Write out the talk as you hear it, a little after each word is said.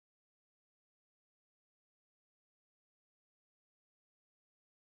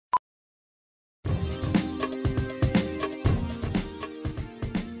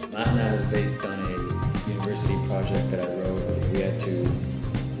was based on a university project that I wrote. We had to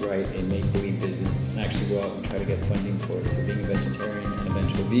write a make-believe business and actually go out and try to get funding for it. So being a vegetarian and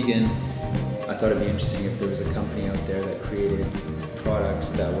eventual vegan, I thought it'd be interesting if there was a company out there that created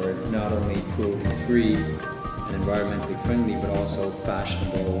products that were not only cruelty-free and environmentally friendly, but also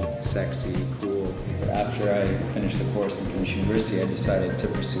fashionable, sexy, cool. After I finished the course and finished university, I decided to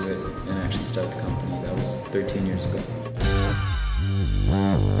pursue it and actually start the company. That was 13 years ago.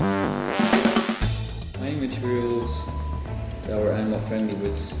 Finding materials that were animal friendly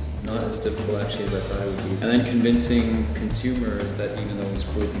was not as difficult actually as I thought it would be. And then convincing consumers that even though it was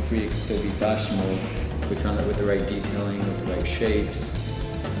cruelty free, it could still be fashionable. We found that with the right detailing, with the right shapes,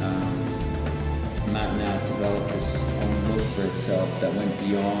 Matt Nap developed this own look for itself that went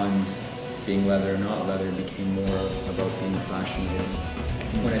beyond being leather or not leather, became more about being fashionable.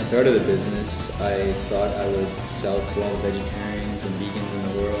 When I started the business, I thought I would sell to all the vegetarians and vegans in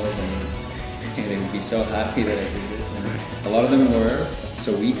the world, and they would be so happy that I did this. And a lot of them were,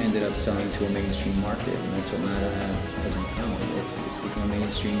 so we ended up selling to a mainstream market, and that's what Matt has become. It's become a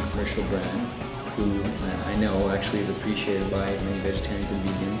mainstream commercial brand who I know actually is appreciated by many vegetarians and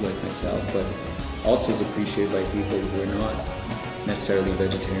vegans like myself, but also is appreciated by people who are not necessarily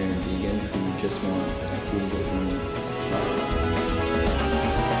vegetarian and vegan, who just want a cool looking product.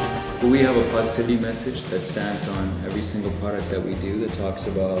 But we have a positivity message that's stamped on every single product that we do that talks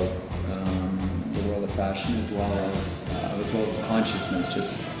about the world of fashion as well as consciousness,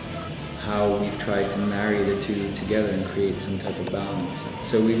 just how we've tried to marry the two together and create some type of balance.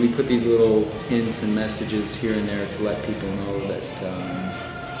 So we put these little hints and messages here and there to let people know that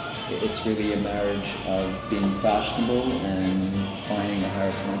it's really a marriage of being fashionable and finding a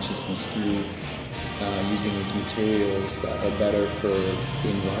higher consciousness through using these materials that are better for the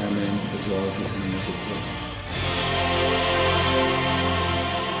environment as well as the animals, of course.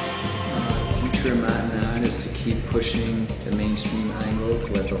 The future of Matt Nat is to keep pushing the mainstream angle to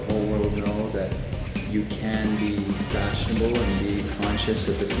let the whole world know that you can be fashionable and be conscious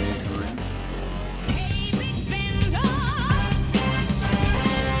at the same time.